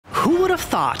Who would have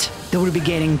thought that we'd be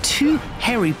getting 2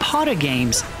 Harry Potter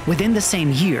games within the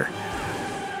same year?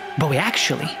 But we're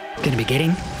actually gonna be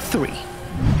getting 3.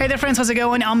 Hey there friends, how's it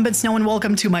going? I'm Ben Snow and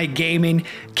welcome to my gaming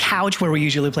couch where we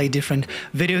usually play different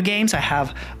video games. I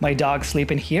have my dog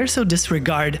sleeping here, so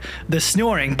disregard the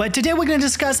snoring. But today we're gonna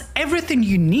discuss everything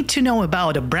you need to know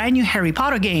about a brand new Harry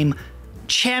Potter game,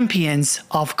 Champions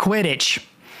of Quidditch.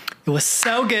 It was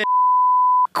so good.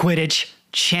 Quidditch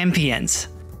Champions.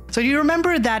 So do you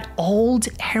remember that old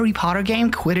Harry Potter game,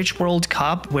 Quidditch World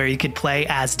Cup, where you could play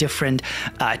as different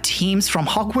teams from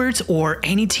Hogwarts or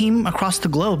any team across the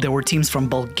globe? There were teams from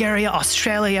Bulgaria,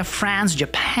 Australia, France,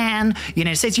 Japan,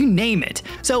 United States, you name it.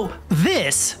 So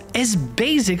this is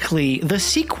basically the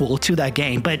sequel to that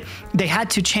game, but they had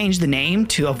to change the name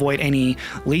to avoid any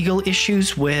legal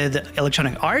issues with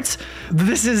Electronic Arts.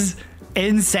 This is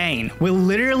insane. We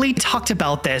literally talked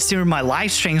about this during my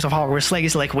live streams of Hogwarts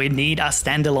Legacy, like we need a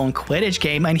standalone Quidditch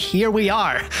game, and here we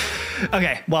are.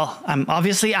 Okay, well,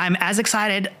 obviously I'm as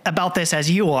excited about this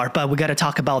as you are, but we got to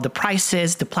talk about the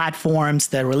prices, the platforms,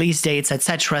 the release dates,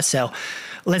 etc. So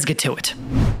let's get to it.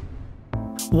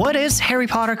 What is Harry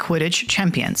Potter Quidditch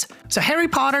Champions? So Harry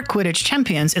Potter Quidditch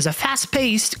Champions is a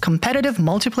fast-paced, competitive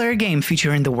multiplayer game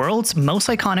featuring the world's most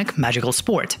iconic magical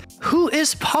sport. Who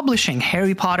is publishing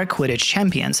Harry Potter Quidditch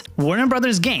Champions? Warner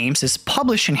Brothers Games is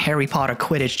publishing Harry Potter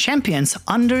Quidditch Champions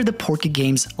under the Portkey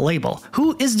Games label.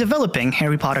 Who is developing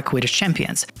Harry Potter Quidditch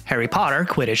Champions? Harry Potter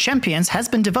Quidditch Champions has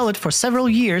been developed for several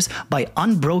years by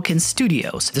Unbroken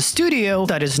Studios, the studio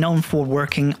that is known for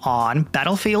working on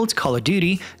Battlefield, Call of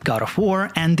Duty, God of War,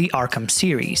 and the Arkham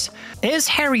series. Is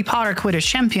Harry Potter Quidditch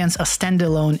Champions a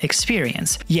standalone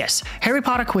experience? Yes, Harry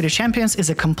Potter Quidditch Champions is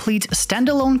a complete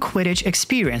standalone Quidditch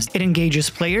experience. It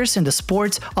engages players in the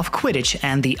sport of Quidditch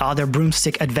and the other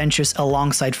broomstick adventures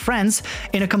alongside friends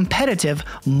in a competitive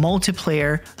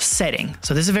multiplayer setting.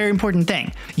 So this is a very important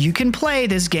thing. You can play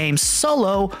this game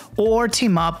solo or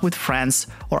team up with friends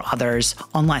or others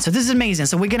online. So this is amazing.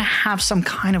 So we're gonna have some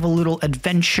kind of a little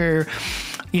adventure,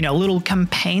 little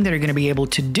campaign that you're gonna be able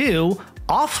to do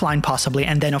offline possibly,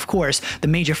 and then of course the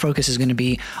major focus is going to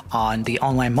be on the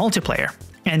online multiplayer.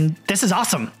 And this is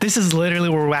awesome. This is literally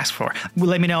what we asked for.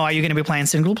 Let me know, are you going to be playing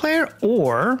single player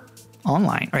or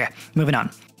online? Okay, moving on.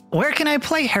 Where can I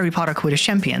play Harry Potter Quidditch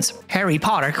Champions? Harry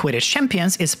Potter Quidditch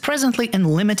Champions is presently in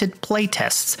limited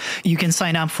playtests. You can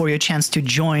sign up for your chance to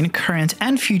join current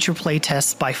and future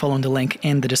playtests by following the link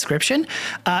in the description.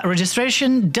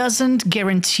 Registration doesn't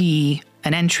guarantee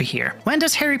an entry here. When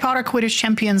does Harry Potter Quidditch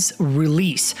Champions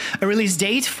release? A release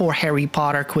date for Harry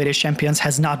Potter Quidditch Champions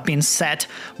has not been set,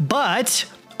 but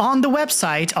on the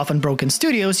website of Unbroken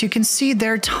Studios, you can see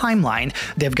their timeline.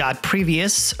 They've got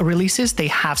previous releases. They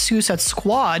have Suicide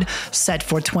Squad set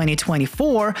for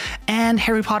 2024 and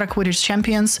Harry Potter Quidditch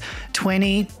Champions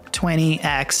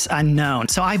 2020X unknown.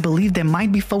 So I believe they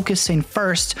might be focusing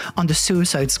first on the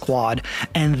Suicide Squad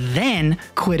and then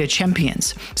Quidditch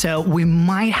Champions. So we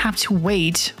might have to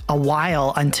wait a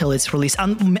while until it's released.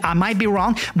 I might be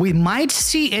wrong. We might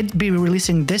see it be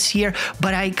releasing this year,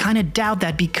 but I kind of doubt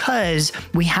that because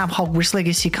we have Hogwarts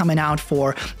Legacy coming out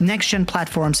for next-gen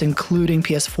platforms, including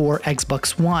PS4,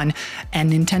 Xbox One,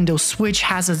 and Nintendo Switch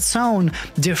has its own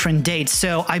different dates.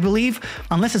 So I believe,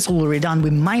 unless it's already done, we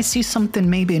might see something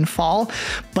maybe in fall,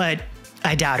 but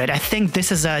I doubt it. I think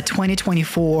this is a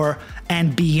 2024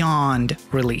 and beyond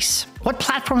release. What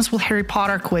platforms will Harry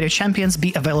Potter Quidditch Champions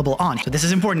be available on? So this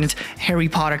is important. Harry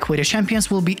Potter Quidditch Champions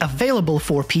will be available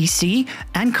for PC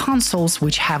and consoles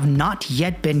which have not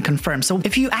yet been confirmed. So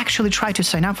if you actually try to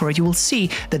sign up for it, you will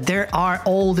see that there are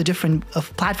all the different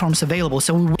platforms available.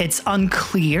 So it's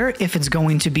unclear if it's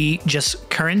going to be just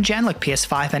current gen like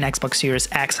PS5 and Xbox Series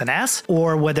X and S,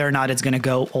 or whether or not it's going to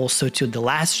go also to the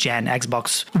last gen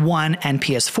Xbox One and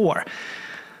PS4.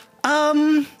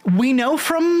 We know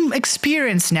from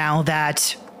experience now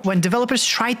that when developers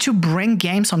try to bring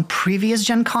games on previous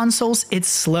gen consoles, it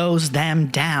slows them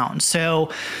down.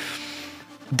 So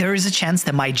there is a chance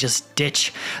they might just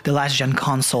ditch the last gen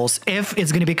consoles. If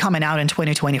it's going to be coming out in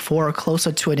 2024 or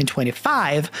closer to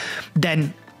 2025,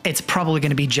 then it's probably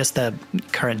going to be just the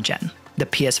current gen, the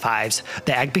PS5s,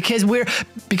 because we're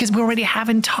already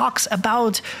having talks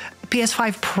about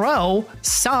PS5 Pro,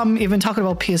 some even talking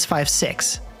about PS5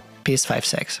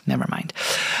 6, never mind.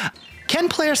 Can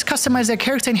players customize their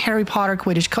character in Harry Potter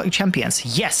Quidditch Champions?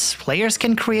 Yes, players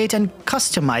can create and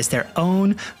customize their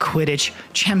own Quidditch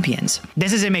Champions.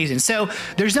 This is amazing. So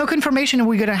there's no confirmation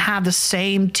we're gonna have the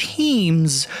same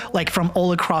teams like from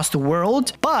all across the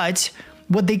world, but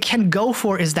what they can go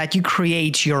for is that you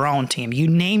create your own team. You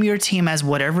name your team as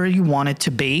whatever you want it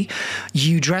to be.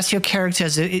 You dress your character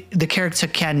as the character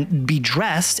can be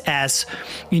dressed as,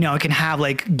 you know, it can have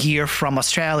like gear from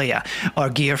Australia or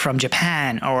gear from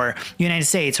Japan or United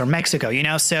States or Mexico, you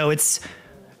know, so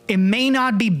it may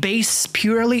not be based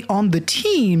purely on the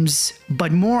teams,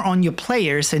 but more on your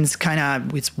players, and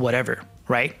it's whatever.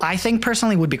 Right? I think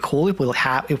personally it would be cool if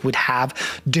it would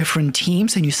have different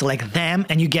teams and you select them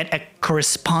and you get a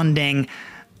corresponding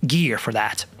gear for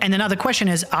that. And another question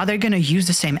is, are they going to use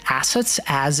the same assets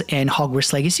as in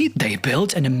Hogwarts Legacy? They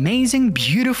built an amazing,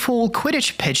 beautiful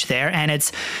Quidditch pitch there, and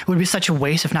it would be such a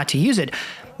waste if not to use it.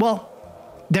 Well,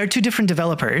 they're two different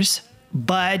developers,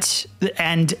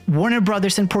 and Warner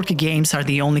Brothers and Portkey Games are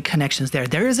the only connections there.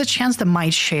 There is a chance they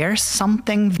might share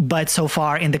something, but so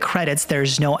far in the credits,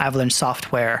 there's no Avalanche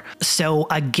software. So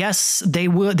I guess they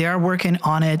are working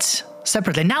on it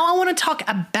separately. Now I want to talk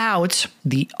about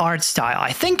the art style.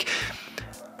 I think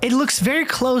it looks very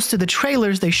close to the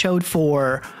trailers they showed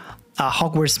for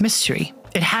Hogwarts Mystery.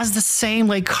 It has the same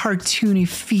like cartoony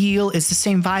feel, it's the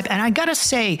same vibe, and I gotta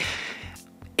say,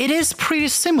 it is pretty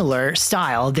similar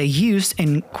style they used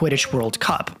in Quidditch World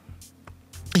Cup.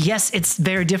 Yes, it's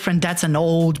very different. That's an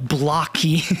old,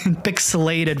 blocky,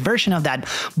 pixelated version of that.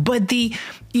 But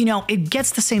it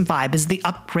gets the same vibe as the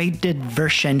upgraded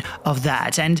version of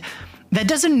that. And that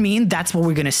doesn't mean that's what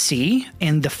we're going to see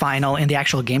in the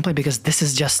actual gameplay, because this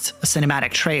is just a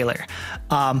cinematic trailer.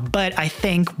 But I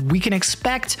think we can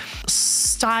expect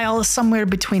style somewhere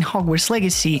between Hogwarts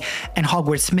Legacy and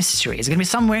Hogwarts Mystery. It's going to be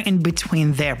somewhere in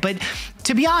between there. But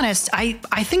to be honest, I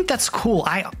think that's cool.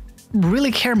 I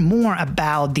really care more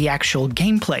about the actual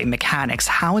gameplay mechanics,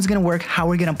 how it's going to work, how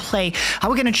we're going to play, how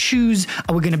we're going to choose.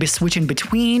 Are we going to be switching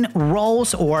between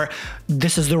roles, or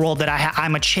this is the role that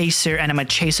I'm a chaser and I'm a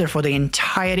chaser for the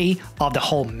entirety of the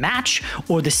whole match,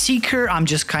 or the seeker, I'm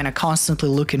just kind of constantly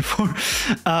looking for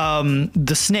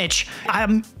the snitch.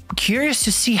 I'm curious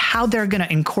to see how they're going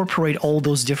to incorporate all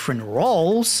those different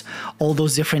roles, all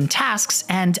those different tasks,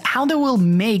 and how they will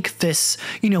make this,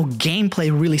 gameplay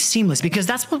really seamless, because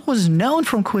that's what was known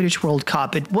from Quidditch World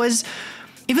Cup. It was,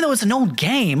 even though it's an old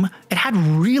game, it had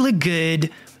really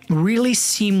good, really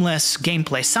seamless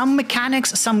gameplay. Some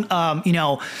mechanics, some,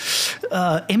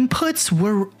 inputs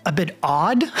were a bit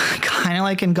odd, kind of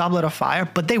like in Goblet of Fire,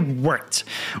 but they worked.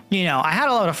 I had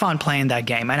a lot of fun playing that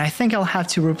game, and I think I'll have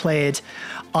to replay it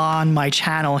on my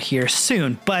channel here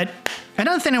soon. But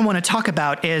another thing I want to talk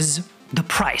about is the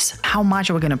price. How much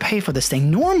are we going to pay for this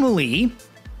thing?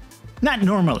 Not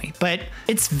normally, but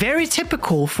it's very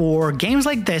typical for games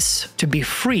like this to be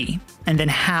free and then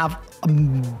have a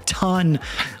ton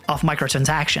of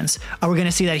microtransactions. Are we going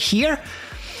to see that here?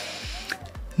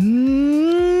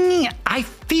 I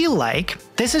feel like,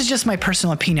 this is just my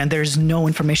personal opinion, there's no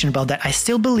information about that. I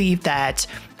still believe that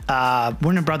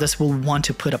Warner Brothers will want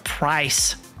to put a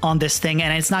price on this thing,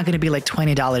 and it's not going to be like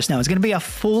 $20. No, it's going to be a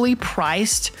fully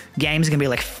priced game. It's going to be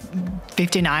like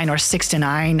 59 or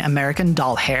 69 American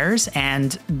doll hairs,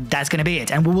 and that's going to be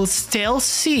it. And we will still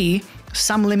see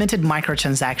some limited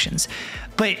microtransactions.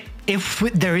 But if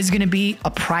there is going to be a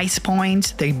price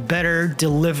point, they better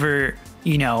deliver,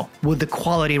 with the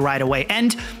quality right away.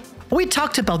 And we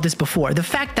talked about this before. The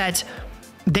fact that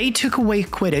they took away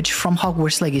Quidditch from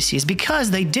Hogwarts Legacy is because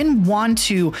they didn't want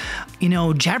to,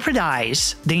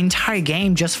 jeopardize the entire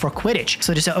game just for Quidditch.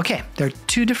 So they said, okay, there are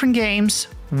two different games.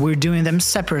 We're doing them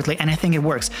separately, and I think it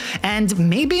works. And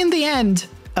maybe in the end,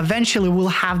 eventually we'll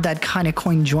have that kind of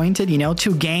coin jointed,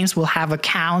 two games will have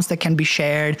accounts that can be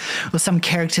shared, or some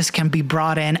characters can be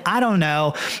brought in. I don't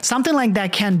know. Something like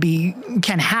that can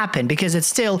happen, because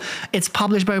it's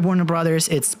published by Warner Brothers,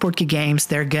 it's Portkey Games.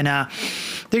 They're gonna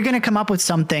come up with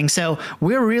something. So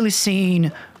we're really seeing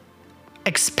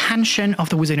expansion of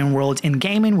the Wizarding World in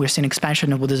gaming. We're seeing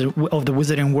expansion of the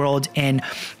Wizarding World in,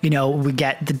 we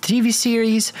get the TV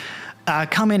series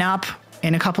coming up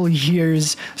in a couple of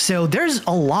years. So there's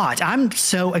a lot. I'm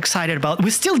so excited about.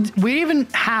 We even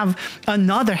have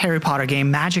another Harry Potter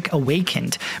game, Magic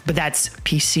Awakened, but that's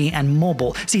PC and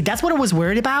mobile. See, that's what I was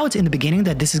worried about in the beginning,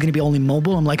 that this is going to be only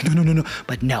mobile. I'm like, no.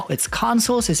 But no, it's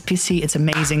consoles, it's PC, it's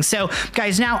amazing. So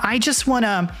guys, now I just want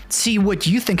to see what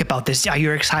you think about this. Are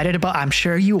you excited about? I'm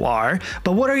sure you are,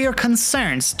 but what are your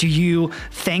concerns? Do you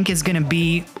think it's going to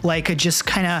be like a just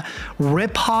kind of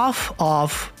rip off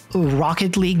of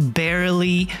Rocket League,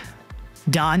 barely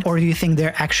done, or do you think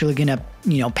they're actually gonna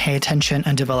pay attention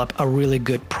and develop a really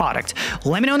good product?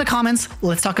 Let me know in the comments.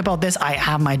 Let's talk about this. I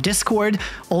have my Discord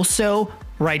also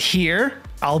right here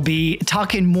I'll be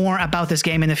talking more about this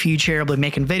game in the future. I'll be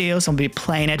making videos. I'll be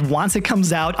playing it once it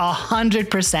comes out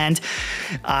 100%.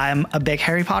 I'm a big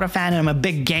Harry Potter fan and I'm a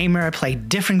big gamer. I play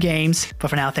different games. But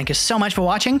for now, thank you so much for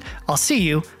watching. I'll see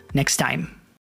you next time.